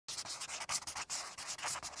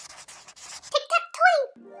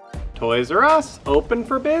Toys R Us, open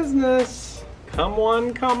for business. Come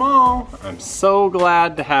one, come all. I'm so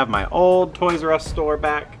glad to have my old Toys R Us store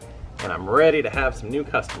back, and I'm ready to have some new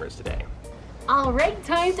customers today. All right,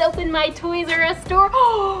 time to open my Toys R Us store.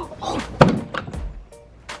 Oh.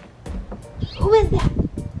 Who is that?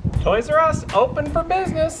 Toys R Us, open for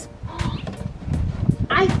business.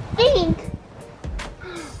 I think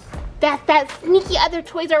that's that sneaky other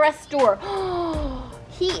Toys R Us store.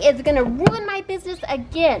 He is gonna ruin my business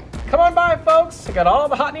again. Come on by, folks. I got all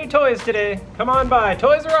the hot new toys today. Come on by.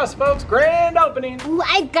 Toys R Us, folks. Grand opening. Ooh,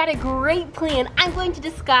 I've got a great plan. I'm going to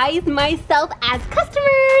disguise myself as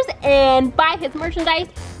customers and buy his merchandise,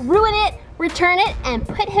 ruin it, return it, and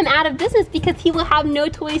put him out of business because he will have no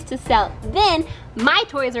toys to sell. Then my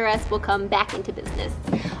Toys R Us will come back into business.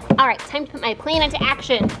 All right, time to put my plan into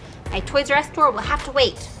action. My Toys R Us store will have to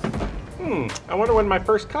wait. I wonder when my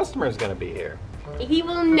first customer is gonna be here. He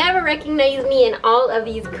will never recognize me in all of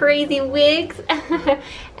these crazy wigs.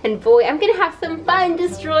 And boy, I'm gonna have some fun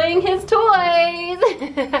destroying his toys.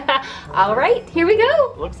 All right, here we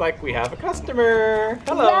go. Looks like we have a customer.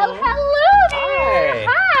 Hello. Well, hello there.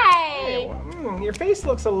 Hi. Hi. Your face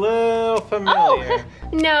looks a little familiar. Oh,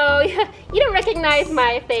 no, you don't recognize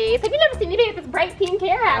my face. Have you never seen anybody with this bright pink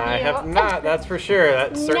hair, have you? I have not, that's for sure.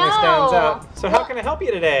 That certainly stands out. So how can I help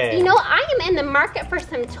you today? You know, I am in the market for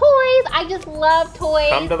some toys. I just love toys.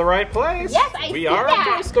 Come to the right place. Yes, I see We are that.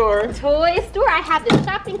 a toy store. Toy store. I have this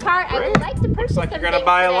shopping cart. Great. I would like to purchase Looks like some you're gonna things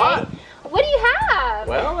buy a today. lot. What do you have?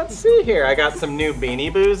 Well, let's see here. I got some new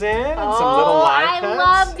Beanie Boos in and some little live pets. I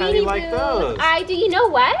love Beanie Boos. How do you like those? I do. You know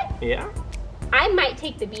what? Yeah. I might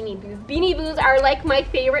take the Beanie Boos. Beanie Boos are like my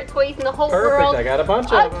favorite toys in the whole Perfect. world. I got a bunch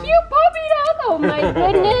A of them. cute puppy dog. Oh my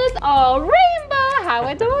goodness. Oh, rainbow. How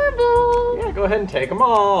adorable. Yeah, go ahead and take them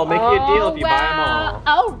all. I'll make you a deal if you buy them all.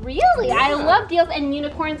 Oh, really? Yeah. I love deals and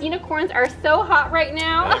unicorns. Unicorns are so hot right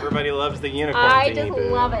now. Everybody loves the unicorn I Beanie just Boo.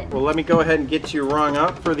 love it. Well, let me go ahead and get you rung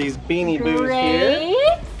up for these Beanie Boos Great.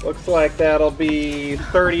 here. Looks like that'll be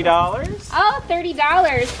 $30. Oh,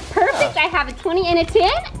 $30. Perfect. I have a 20 and a 10.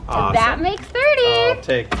 Awesome. That makes 30. I'll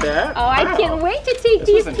take that. Oh, I Wow. can't wait to take This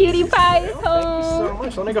these was an cutie easy pies sale. home. Thank you so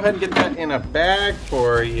much. Let me go ahead and get that in a bag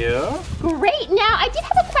for you. Great. Now, I did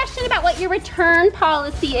have a question about what your return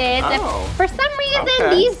policy is. If Oh. for some reason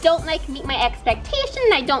Okay. these don't meet my expectation,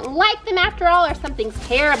 I don't like them after all, or something's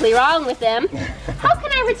terribly wrong with them, how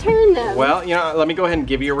can I return them? Well, you know, let me go ahead and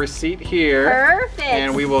give you a receipt here. Perfect.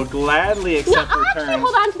 And we will gladly No, accept I'll returns. actually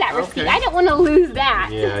hold on to that receipt. Okay. I don't want to lose that.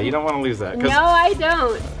 Yeah, you don't want to lose that. 'Cause, No, I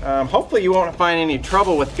don't. hopefully you won't find any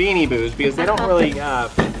trouble with Beanie Boos because they don't really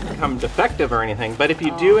become defective or anything. But if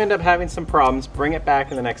you do end up having some problems, bring it back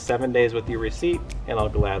in the next 7 days with your receipt and I'll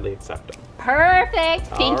gladly accept it. Perfect.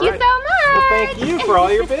 Thank All you right. so much. Well, thank you for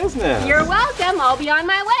all your business. You're welcome. I'll be on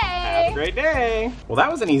my way. Have a great day. Well,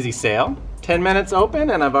 that was an easy sale. 10 minutes open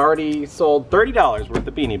and I've already sold $30 worth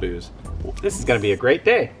of Beanie Boos. This is going to be a great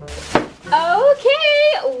day.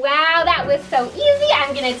 Okay, wow, that was so easy.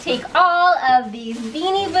 I'm gonna take all of these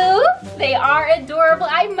Beanie Boos. They are adorable,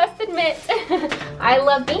 I must admit. I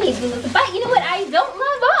love Beanie Boos, but you know what I don't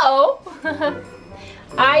love?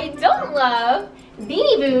 I don't love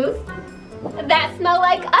Beanie Boos that smell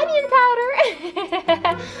like onion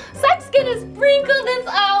powder. So I'm just gonna sprinkle this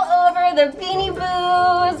all over the Beanie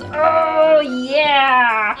Boos. Oh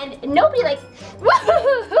yeah. And nobody likes,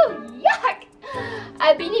 woohoo, yuck.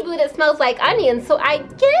 A Beanie Boo that smells like onions, so I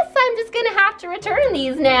guess I'm just gonna have to return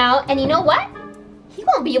these now. And you know what? He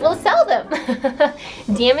won't be able to sell them.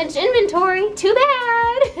 Damaged inventory, too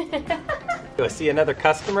bad. Do I see another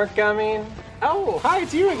customer coming? Oh, hi,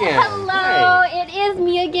 it's you again. Hello, Hey. it is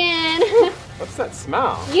me again. What's that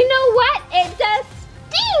smell? You know what? It does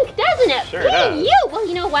stink, doesn't it? Sure Hey, does. you. Well,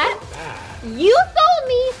 you know what? You sold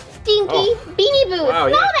me stinky Beanie Boos. Wow, Smell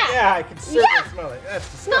yeah, that. yeah, I can certainly Yeah. smell it. That's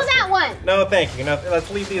Smell disgusting. that one. No, thank you. No,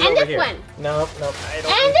 let's leave these And over this here. one. No, I don't.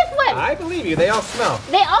 And this one. I believe you. They all smell.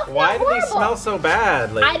 They all smell Why do horrible. they smell so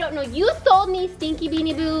bad? Like, I don't know. You sold me stinky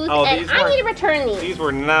Beanie Boos, Oh, and these I weren't- need to return these. these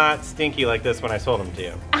were not stinky like this when I sold them to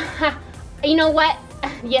you. You know what?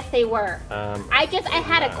 Yes, they were. I guess I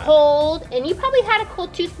had a cold, and you probably had a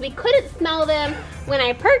cold too, so we couldn't smell them when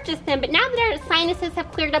I purchased them. But now that our sinuses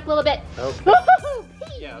have cleared up a little bit, Okay. woohoo!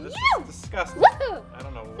 Yeah, this You! is disgusting. Woohoo! I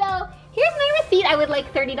don't know. So here's my receipt. I would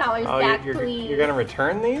like $30 Oh, back, you're please. gonna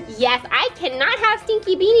return these? Yes, I cannot have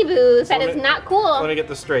stinky Beanie Boos. So That is let me- not cool. Let me get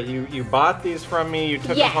this straight. You bought these from me, you took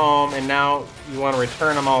them Yes. home, and now you want to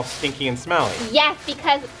return them all stinky and smelly. Yes,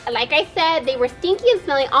 because like I said, they were stinky and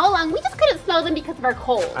smelly all along. We just couldn't smell them because of our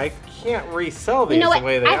cold. I can't resell these You know what? the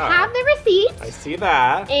way they I are. have the receipt. I see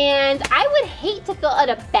that. And I would hate to fill out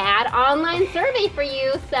a bad online survey for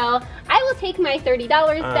you, so I will take my $30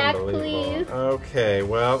 back, please. Okay,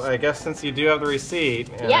 well, I guess since you do have the receipt.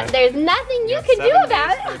 Yep, there's nothing you can do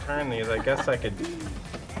about it. Return these. I guess I could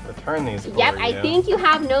return these. Yep, I think you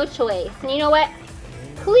have no choice. And you know what?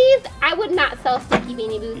 Please, I would not sell sticky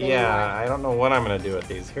Beanie Boos anymore. Yeah, I don't know what I'm gonna do with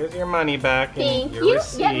these. Here's your money back. Thank your you.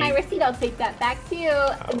 Receipt. Get my receipt. I'll take that back too.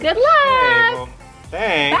 Okay, Good luck. well,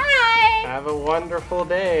 thanks. Bye. Have a wonderful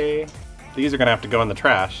day. These are gonna have to go in the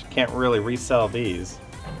trash. Can't really resell these.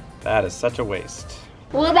 That is such a waste.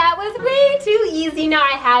 Well, that was way too easy. Now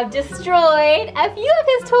I have destroyed a few of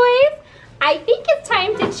his toys. I think it's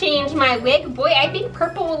time to change my wig. Boy, I think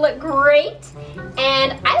purple will look great.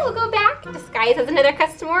 And I will go back, disguise as another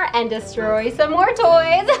customer, and destroy some more toys.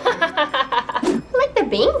 I like the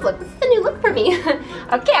bangs look. This is a new look for me.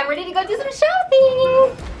 Okay, I'm ready to go do some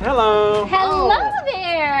shopping. Hello. Hello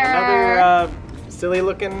there. Another silly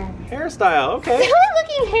looking hairstyle. Okay. Silly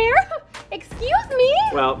looking hair? Excuse me?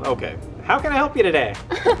 Well, okay. How can I help you today?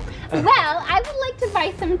 Well, I would like to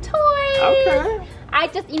buy some toys. Okay. I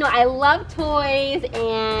just, you know, I love toys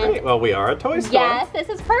and... Great. Well, we are a toy store. Yes, this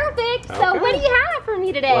is perfect. So Okay. what do you have for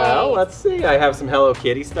me today? Well, let's see. I have some Hello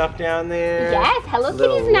Kitty stuff down there. Yes, Hello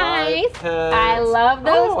Little Kitty's nice. live pets. I love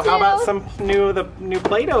those too. How about some new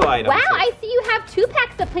Play-Doh items? Wow, I see you have 2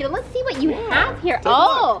 packs of Play-Doh. Let's see what you have here. Take a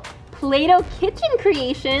look. Play-Doh Kitchen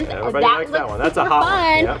Creations. Everybody that likes looks that one. That's a super hot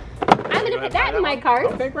fun. one. Yep. I'm gonna put that in my cart.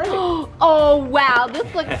 Okay, great. Oh wow,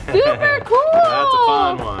 this looks super cool. That's a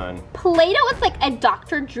fun one. Play-Doh is like a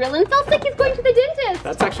Dr. Drillin. Sounds like he's going to the dentist.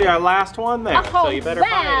 That's actually our last one there. Oh, So you better buy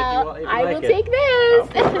it if you I like will it. take this.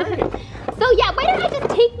 Okay, great. So yeah, why don't I just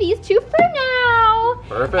take these 2 for now?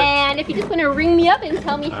 Perfect. And if you just want to ring me up and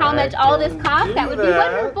tell me how much all this costs, that would be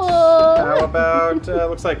wonderful. How about,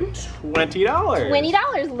 looks like $20.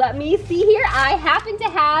 $20. Let me see here. I happen to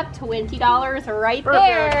have $20 right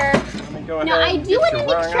there. Let me go Now ahead I and do get want your to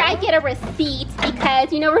make rung sure I out. get a receipt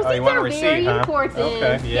because you know receipts want a are receipt, very huh? important.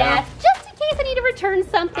 Okay, yeah. Yes, just in case I need to return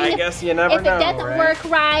something. I guess you never if know, it doesn't right? work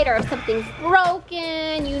right or if something's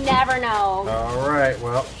broken, you never know. All right,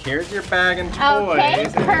 well, here's your bag and toys.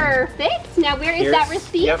 Okay, perfect. Now where is that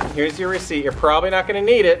receipt? Yep, here's your receipt. You're probably not going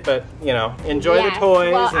to need it, but, you know, enjoy the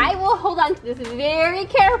toys. Well, and- I will hold on to this very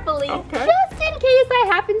carefully Okay. just in case I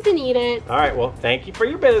happen to need it. All right, well, thank you for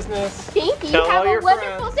your business. Thank you. Tell Have all a your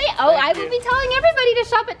wonderful friends. day. Oh, Thank I will you. be telling everybody to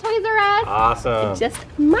shop at Toys R Us. Awesome. Just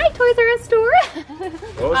my Toys R Us store. What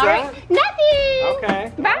was All that? right, nothing.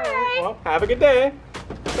 Okay. Bye. All right, well, have a good day.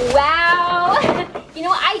 Wow. You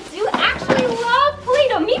know, I do actually love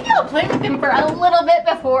Play-Doh. Maybe I'll play with them for a little bit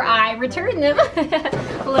before I return them.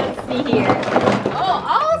 Let's see here. Oh,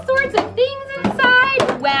 all sorts of things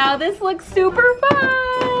inside. Wow, this looks super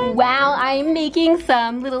fun. Wow, I'm making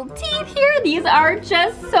some little teeth here. These are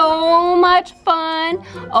just so much fun.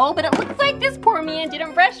 Oh, but it looks like this poor man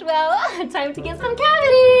didn't brush well. Time to get some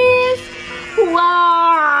cavities.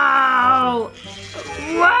 Wow.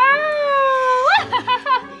 Wow.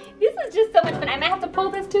 This is just so much fun. I might have to pull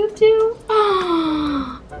this tooth too.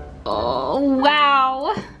 Oh,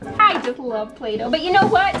 wow. I just love Play-Doh. But you know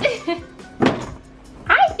what?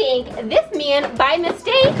 I think this man, by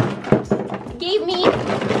mistake, gave me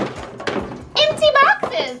empty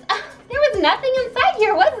boxes. There was nothing inside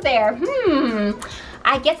here, was there?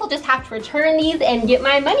 I guess I'll just have to return these and get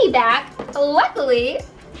my money back. Luckily,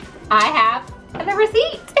 I have the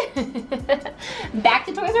receipt. Back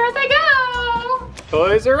to Toys R Us I go.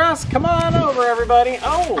 Toys R Us, come on over, everybody.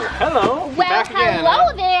 Oh, hello. Well, Back again, hello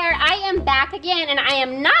huh? there. I am back again, and I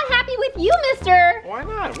am not happy with you, mister. Why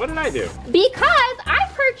not? What did I do? Because I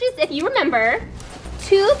purchased, if you remember,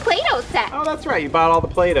 2 Play-Doh sets. Oh, that's right. You bought all the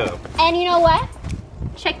Play-Doh. And you know what?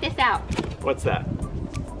 Check this out. What's that?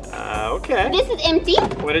 Okay. This is empty.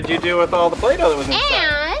 What did you do with all the Play-Doh that was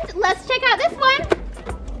inside? And let's check out this one.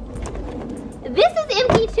 This is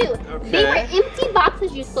empty too. Okay. They were empty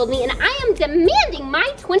boxes you sold me, and I am demanding my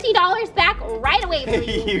 $20 back right away,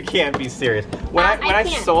 please. You can't be serious. When I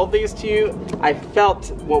can't. sold these to you, I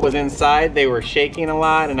felt what was inside. They were shaking a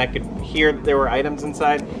lot, and I could hear there were items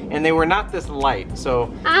inside, and they were not this light. So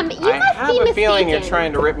You I must have be a feeling you're mistaken.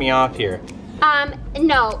 trying to rip me off here.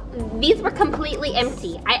 No, these were completely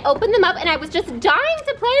empty. I opened them up and I was just dying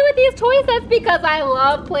to play with these toy sets because I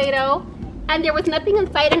love Play-Doh. And there was nothing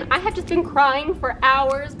inside, and I have just been crying for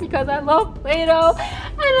hours because I love Play-Doh, and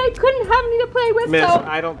I couldn't have any to play with. Miss, so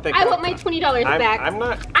I don't think I want my $20 back. I'm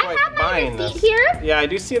not I quite have my buying receipt this. here. Yeah, I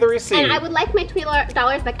do see the receipt. And I would like my $20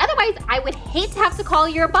 back. Otherwise, I would hate to have to call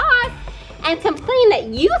your boss and complain that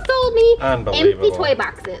you sold me Unbelievable. empty toy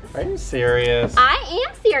boxes. Are you serious? I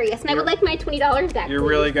am serious, and I would like my $20 back. You're please.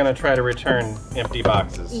 really gonna try to return empty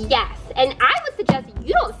boxes? Yes, and I would suggest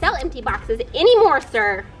you don't sell empty boxes anymore,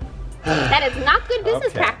 sir. That is not good business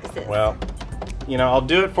Okay. practices. Well, you know, I'll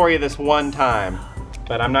do it for you this one time,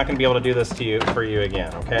 but I'm not going to be able to do this for you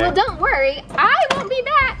again, okay? Well, don't worry. I won't be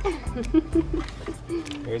back.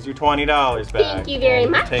 Here's your $20 back. Thank you very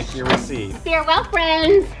and much. Take your receipt. Farewell,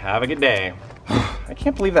 friends. Have a good day. I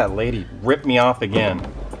can't believe that lady ripped me off again.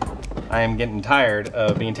 I am getting tired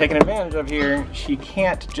of being taken advantage of here. She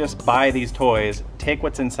can't just buy these toys, take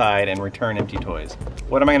what's inside, and return empty toys.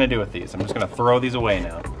 What am I going to do with these? I'm just going to throw these away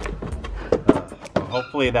now.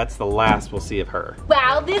 Hopefully that's the last we'll see of her.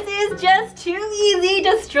 Wow, this is just too easy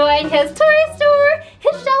destroying his toy store.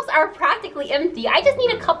 His shelves are practically empty. I just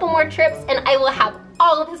need a couple more trips and I will have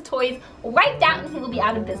all of his toys wiped out and he will be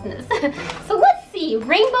out of business. So let's see,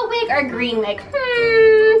 rainbow wig or green wig?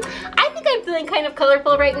 I think I'm feeling kind of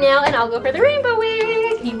colorful right now and I'll go for the rainbow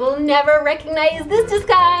wig. He will never recognize this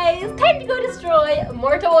disguise. Time to go destroy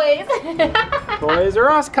more toys. Toys R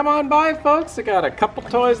Us, come on by, folks. I got a couple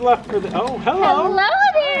toys left for the. Oh, hello. Hello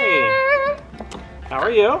there. Hey. How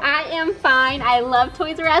are you? I am fine. I love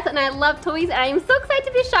Toys R Us and I love toys and I am so excited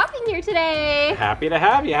to be shopping here today. Happy to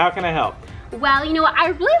have you. How can I help? Well, you know what? I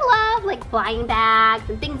really love like flying bags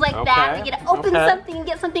and things like that. You get to open something and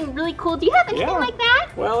get something really cool. Do you have anything like that?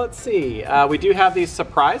 Well, let's see. We do have these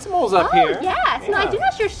surprisables up here. Oh, yes. No, I do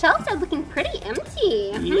notice your shelves are looking pretty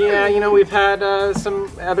empty. Yeah, you know, we've had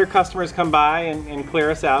some other customers come by and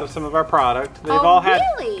clear us out of some of our product. They've all had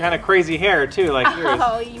kind of crazy hair, too, like yours.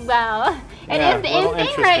 Oh, well. It is the in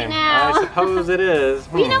thing right now. I suppose it is.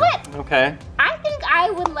 Well, you know what? Okay. I think I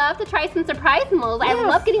would love to try some Surprisimals. I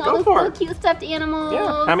love getting all those cool, cute stuffed animals.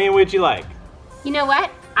 Yeah. How many would you like? You know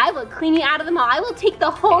what? I will clean you out of them all. I will take the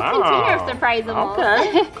whole container of Surprisimals.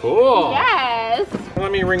 Okay. Cool. Yes.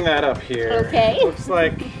 Let me ring that up here. Okay. Looks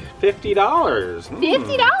like $50.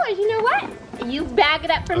 $50. You know what? You bag it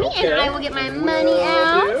up for me and I will get my money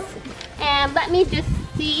out. And let me just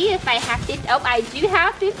see if I have to. Oh, I do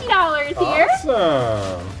have $50 here.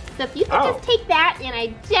 Awesome. So if you could just take that, and I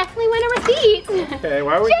definitely want a receipt. Okay,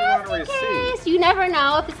 why would you want a receipt? Just in case. You never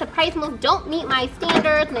know if the Surprisimals don't meet my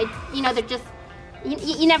standards, and they're just,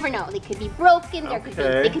 you never know. They could be broken, they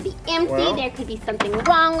could be empty, there could be something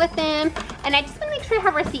wrong with them, and I just want to make sure I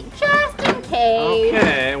have a receipt just in case.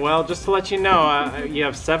 Okay, well, just to let you know, you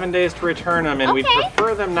have 7 days to return them, and we'd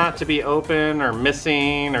prefer them not to be open or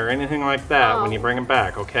missing or anything like that when you bring them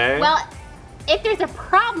back, okay? Well, if there's a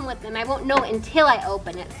problem with them, I won't know until I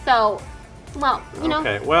open it. So, well, you know.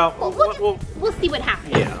 Okay, well, we'll see what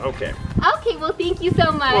happens. Yeah, okay. Okay, well, thank you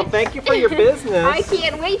so much. Well, thank you for your business. I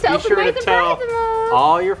can't wait to open my Surprisimals.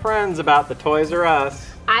 All your friends about the Toys R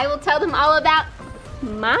Us. I will tell them all about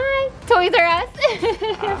my Toys R Us.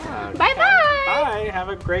 Bye-bye. Bye. Have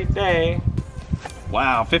a great day.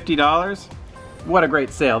 Wow, $50? What a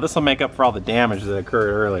great sale. This will make up for all the damage that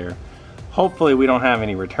occurred earlier. Hopefully we don't have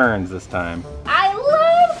any returns this time. I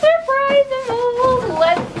love Surprisimals.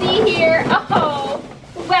 Let's see here. Oh,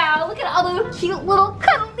 wow. Look at all those cute little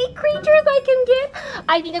cuddly creatures I can get.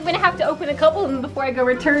 I think I'm going to have to open a couple of them before I go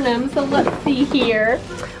return them. So let's see here.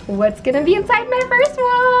 What's going to be inside my first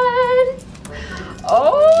one?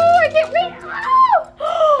 Oh, I can't wait.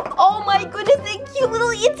 Oh my goodness, a cute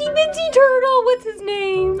little itsy bitsy turtle. What's his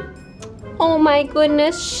name? Oh my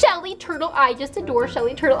goodness, Shelly Turtle. I just adore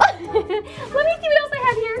Shelly Turtle. Let me see what else I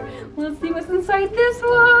have here. Let's see what's inside this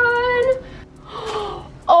one.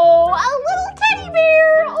 Oh, a little teddy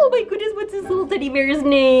bear. Oh my goodness, what's this little teddy bear's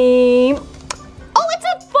name? Oh, it's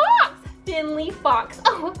a fox. Finley Fox.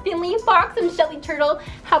 Oh, Finley Fox and Shelly Turtle.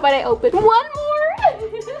 How about I open one more?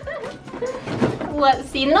 Let's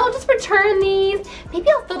see, and I'll just return these. Maybe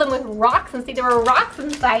I'll fill them with rocks and see there were rocks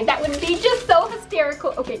inside. That would be just so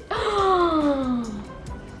hysterical. Okay. A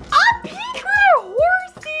pink little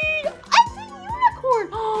horsey. It's a unicorn.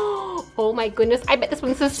 Oh my goodness, I bet this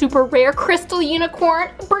one's a super rare crystal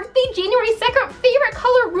unicorn. Birthday January 2nd, favorite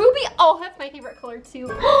color ruby. Oh, that's my favorite color too.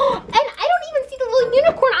 And I don't even see the little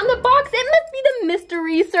unicorn on the box. It must be the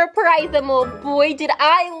mystery Surprisimo. Boy, did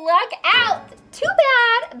I luck out. Too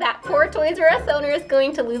bad that poor Toys R Us owner is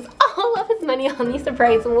going to lose all of his money on these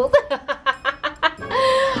Surprisimals.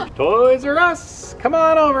 Toys R Us, come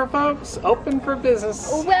on over, folks. Open for business.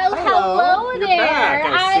 Well, hello there. You're back,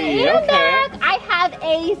 I am back. I have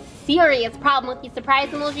a serious problem with these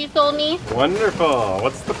Surprisimals you sold me. Wonderful.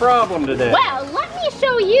 What's the problem today? Well, let me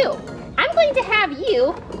show you. I'm going to have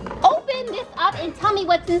you open this up and tell me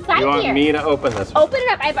what's inside here. You want me to open this one? Open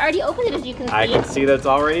it up. I've already opened it, as you can see. I can see that's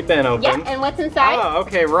already been opened. Yeah, and what's inside? Oh,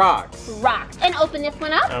 okay, rocks. Rocks. And open this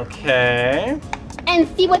one up. Okay. And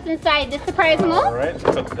see what's inside this Surprisimo. All right,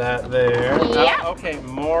 put that there. Yeah. Oh, okay,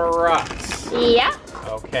 more rocks. Yeah.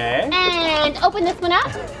 Okay. And open this one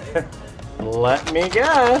up. Let me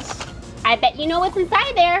guess. I bet you know what's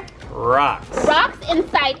inside there. Rocks. Rocks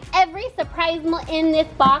inside every surprise in this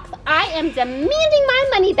box. I am demanding my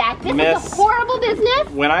money back. This is a horrible business.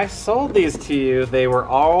 When I sold these to you, they were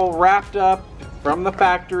all wrapped up from the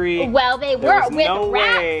factory. Well, they were with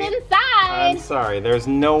rocks inside. I'm sorry, there's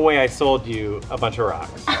no way I sold you a bunch of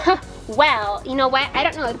rocks. Well, you know what? I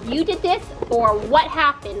don't know if you did this or what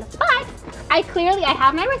happened, but I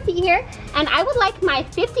have my receipt here, and I would like my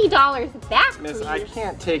 $50 back, Miss, please. I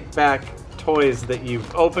can't take back toys that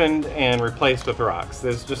you've opened and replaced with rocks.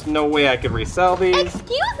 There's just no way I could resell these. Excuse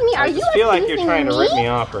me, are you accusing me? I feel like you're trying to rip me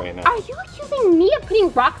off right now. Are you accusing me of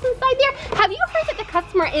putting rocks inside there? Have you heard that the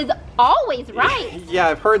customer is always right? Yeah,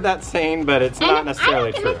 I've heard that saying, but it's not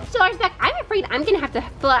necessarily true. And if I don't get my $50 back, I'm afraid I'm gonna have to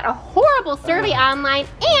fill out a horrible survey online,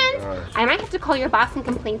 and I might have to call your boss and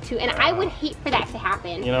complain too, and I would hate for that to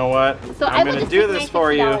happen. You know what? So I'm gonna do this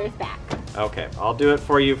for you. Back. Okay, I'll do it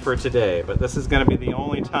for you for today, but this is gonna be the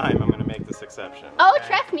only time I'm gonna make this exception. Oh,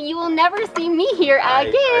 trust me, you will never see me here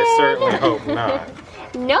again. I certainly hope not.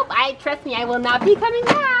 Nope, trust me, I will not be coming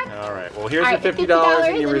back. All right, well here's your $50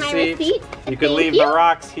 in your receipt. You can leave the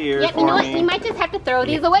rocks here for you know what? me. We might just have to throw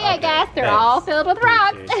these away, I guess. They're all filled with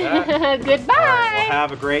rocks. Goodbye. All right, well,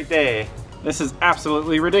 have a great day. This is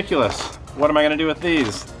absolutely ridiculous. What am I gonna do with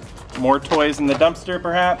these? More toys in the dumpster,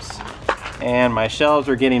 perhaps? And my shelves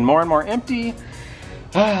are getting more and more empty.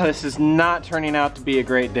 This is not turning out to be a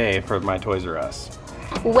great day for my Toys R Us.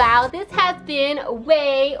 Wow, this has been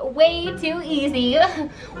way too easy.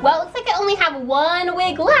 Well, it looks like I only have one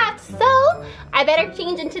wig left, so I better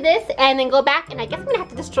change into this and then go back, and I guess I'm gonna have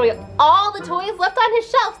to destroy all the toys left on his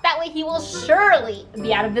shelves. That way he will surely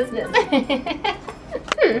be out of business.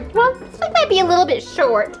 Well, this might be a little bit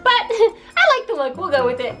short, but I like the look. We'll go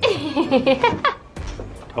with it.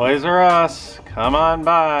 Toys R Us, come on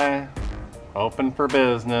by. Open for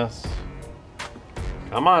business.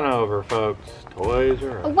 Come on over, folks. Toys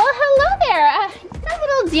R Us. Well, hello there. You're a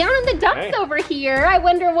little down in the dumps over here. I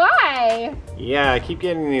wonder why. Yeah, I keep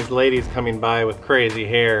getting these ladies coming by with crazy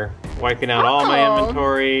hair, wiping out all my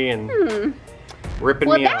inventory and ripping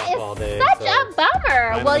me off all day. Well, that is such a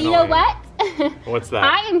bummer. Well, you know what? What's that?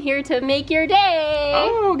 I am here to make your day.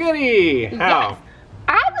 Oh, goody. How? Yes.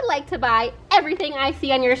 I would like to buy everything I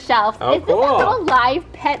see on your shelf. Oh, is this a little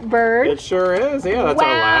live pet bird? It sure is. Yeah, that's our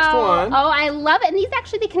last one. Oh, I love it. And these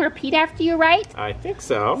actually, they can repeat after you, right? I think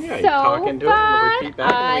so. Yeah, you so talk into it and it'll repeat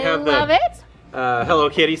back. And we have love it. Hello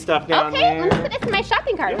Kitty stuff down there. Okay, let me put this in my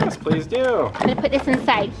shopping cart. Yes, please do. I'm gonna put this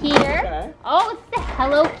inside here. Okay. Oh, it's the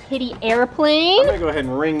Hello Kitty airplane. I'm gonna go ahead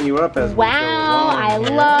and ring you up as we go along. I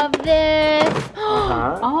love this.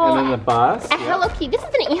 Oh, and then the bus. A Hello Kitty. This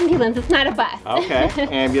is an ambulance. It's not a bus. Okay,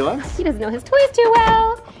 ambulance. He doesn't know his toys too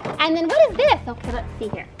well. And then what is this? Okay, let's see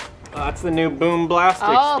here. That's the new Boom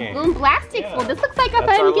Blastics game. Boom Blastics. Yeah. Well, this looks like a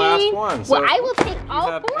That's fun our game. last one. So well, I will take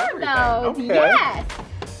all 4 of those. Okay. Yes.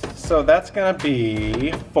 So that's gonna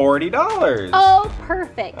be $40. Oh,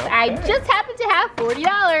 perfect. Okay. I just happen to have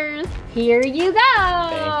 $40. Here you go.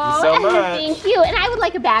 Thank you so much. Thank you. And I would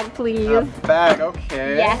like a bag, please. A bag,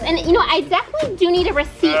 okay. Yes, and you know, I definitely do need a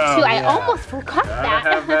receipt too. I almost forgot that.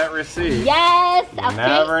 Gotta have that receipt. Yes. You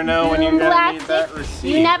never know when you're gonna need that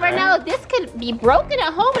receipt. You never know. This could be broken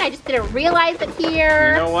at home and I just didn't realize it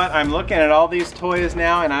here. You know what? I'm looking at all these toys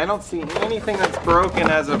now and I don't see anything that's broken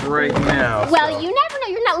as of right now. Well, you never know.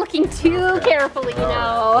 You're not looking too carefully, you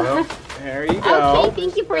know. Well, there you go. Okay,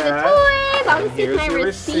 thank you for the toys. I'll receive my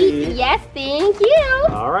receipt. Yes, thank you.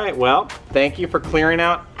 All right, well, thank you for clearing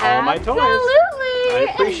out all my toys. Absolutely. I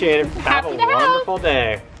appreciate it. Have a wonderful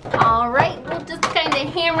day. All right, we'll just kind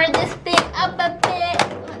of hammer this thing up a bit.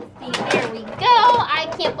 Let's see, there we go.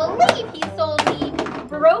 I can't believe he sold me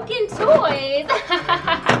broken toys.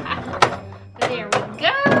 There we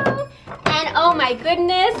go. And oh my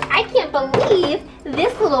goodness, I can't believe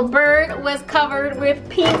this little bird was covered with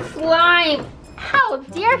pink slime. How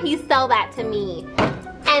dare he sell that to me?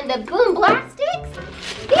 And the Boom Blastics,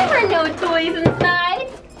 there were no toys inside,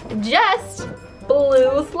 just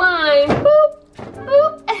blue slime. Boop,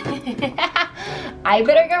 boop. I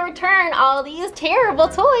better go return all these terrible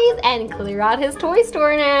toys and clear out his toy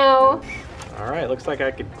store now. All right, looks like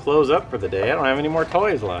I could close up for the day. I don't have any more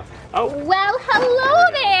toys left. Oh. Well,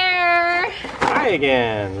 hello there. Hi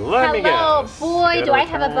again. Let me guess. Hello, boy. Do I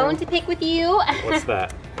have a bone to pick with you? What's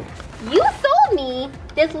that? You sold me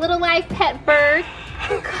this little live pet bird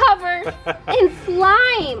covered in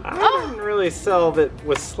slime. I didn't really sell that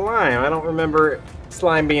with slime. I don't remember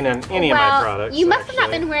slime being in any of my products. You must have not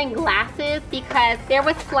been wearing glasses because there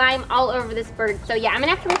was slime all over this bird. So yeah, I'm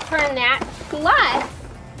gonna have to return that. Plus,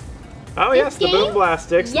 oh yes, the Boom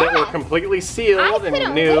Blastics that were completely sealed and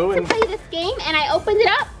new. I couldn't wait to play this game, and I opened it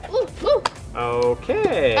up,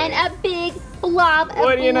 Okay. And a big blob of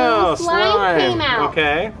What do you know? slime came out.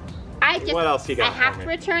 Okay. What else you got? I have to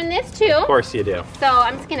return this too. Of course you do. So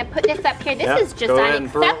I'm just gonna put this up here. This is just go ahead and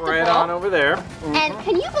unacceptable. throw it right on over there. And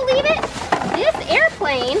can you believe it? This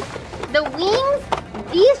airplane, the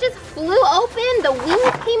wings, these just flew open. The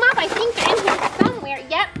wings came off. I think they're in here somewhere.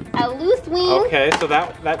 Yep, a loose wing. Okay, so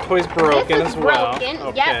that toy's broken as well. Broken.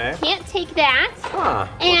 Okay. Yep, can't take that. Huh.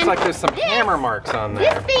 And looks like there's some hammer marks on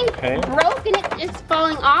there. This thing broke and it's just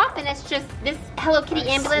falling off, and it's just, this Hello Kitty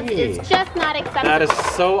ambulance is just not acceptable. That is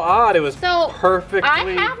so odd. It was perfectly I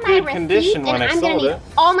have my good receipt, condition when and I I'm sold gonna it. need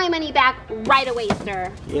all my money back right away,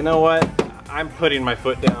 sir. You know what? I'm putting my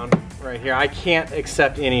foot down right here. I can't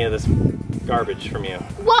accept any of this garbage from you.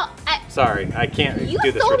 Well, sorry, I can't do this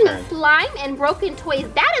You sold return. me slime and broken toys.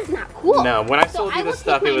 That is not cool. No, when I sold you this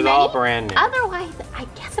stuff, it was all brand new. Otherwise, I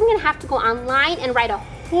guess I'm gonna have to go online and write a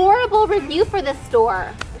horrible review for the store.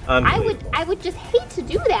 I would just hate to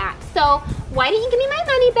do that. So why don't you give me my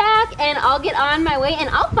money back, and I'll get on my way, and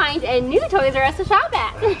I'll find a new Toys R Us to shop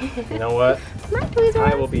at. You know what? My Toys R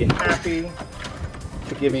Us. I will be happy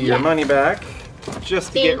to give you your money back,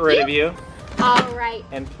 just to get rid of you. All right.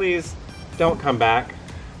 And please don't come back.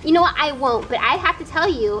 You know what? I won't, but I have to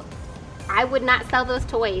tell you, I would not sell those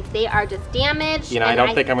toys. They are just damaged. You know, I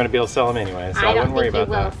don't think I'm going to be able to sell them anyway, so I wouldn't worry about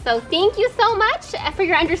that. So thank you so much for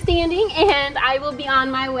your understanding, and I will be on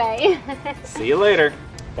my way. See you later.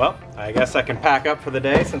 Well, I guess I can pack up for the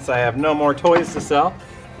day since I have no more toys to sell.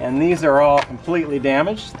 And these are all completely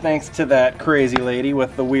damaged thanks to that crazy lady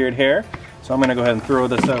with the weird hair. So I'm going to go ahead and throw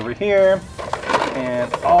this over here.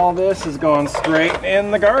 And all this is going straight in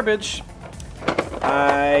the garbage.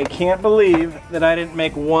 I can't believe that I didn't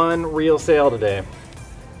make one real sale today.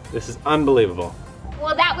 This is unbelievable.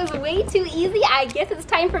 Well, that was way too easy. I guess it's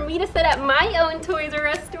time for me to set up my own Toys R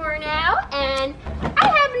Us store now, and I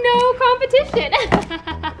have no competition.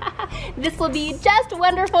 This will be just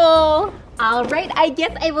wonderful. All right, I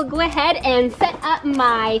guess I will go ahead and set up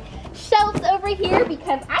my shelves over here,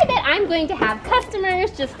 because I bet I'm going to have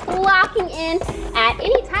customers just flocking in at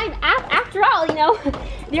any time. After all, you know,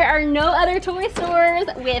 there are no other toy stores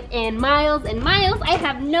within miles and miles. I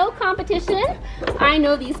have no competition. I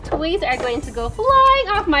know these toys are going to go flying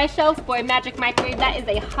off my shelves. Boy, Magic Microwave, that is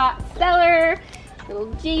a hot seller. Little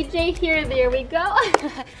JJ here, there we go.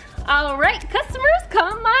 All right, customers,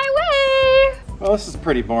 come my way. Well, this is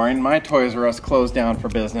pretty boring. My Toys R Us closed down for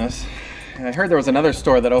business. I heard there was another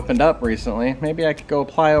store that opened up recently. Maybe I could go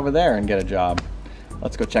apply over there and get a job.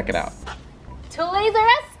 Let's go check it out. Toys R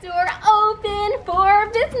Us store open for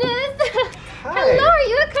business. Hi. Hello, are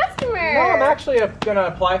you a customer? No, I'm actually gonna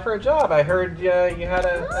apply for a job. I heard you had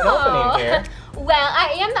an opening here. Well,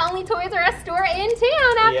 I am the only Toys R Us store in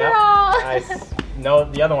town after all. No,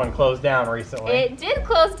 the other one closed down recently. It did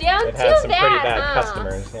close down. It had some pretty bad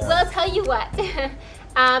customers. Yeah. Well, I'll tell you what.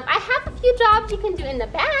 I have a few jobs you can do in the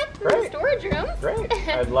back, in the storage rooms. Great,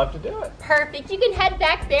 I'd love to do it. Perfect. You can head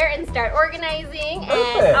back there and start organizing,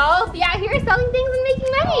 Perfect. and I'll be out here selling things and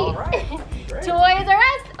making money. All right. Great. Toys R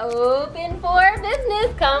Us open for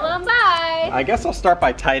business. Come on by. I guess I'll start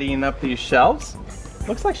by tidying up these shelves.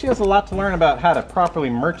 Looks like she has a lot to learn about how to properly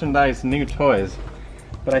merchandise new toys.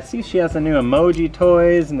 But I see she has the new emoji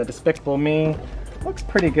toys and the Despicable Me. Looks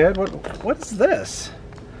pretty good. What's this?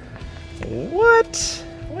 What?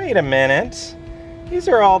 Wait a minute. These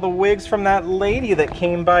are all the wigs from that lady that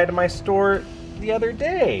came by to my store the other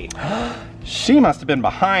day. She must have been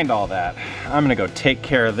behind all that. I'm gonna go take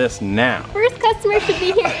care of this now. First customer should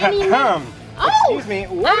be here any minute. Come. Excuse me,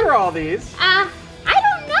 what are all these? I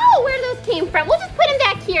don't know where those came from. We'll just put them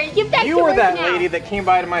back here. Give that to You were her that now. lady that came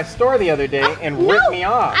by to my store the other day and ripped me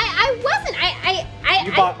off. I wasn't.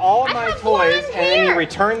 You bought all of my toys and then you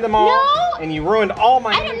returned them all, and you ruined all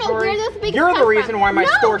my inventory. I don't know where those wigs You're the come reason from. why my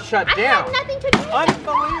store shut I down. have nothing to do with that.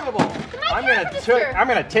 Unbelievable. My I'm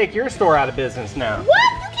gonna take your store out of business now.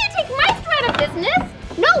 What? You can't take my store out of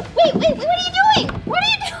business. No, wait, what are you doing? What are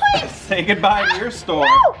you doing? Say goodbye to your store.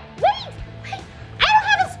 No, wait. I don't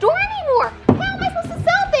have a store anymore. How am I supposed to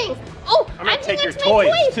sell things? Oh, I'm gonna take your doing toys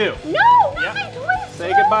that to my too. No, not my toys.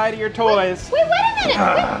 Say goodbye to your toys. Wait a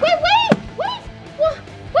minute. wait.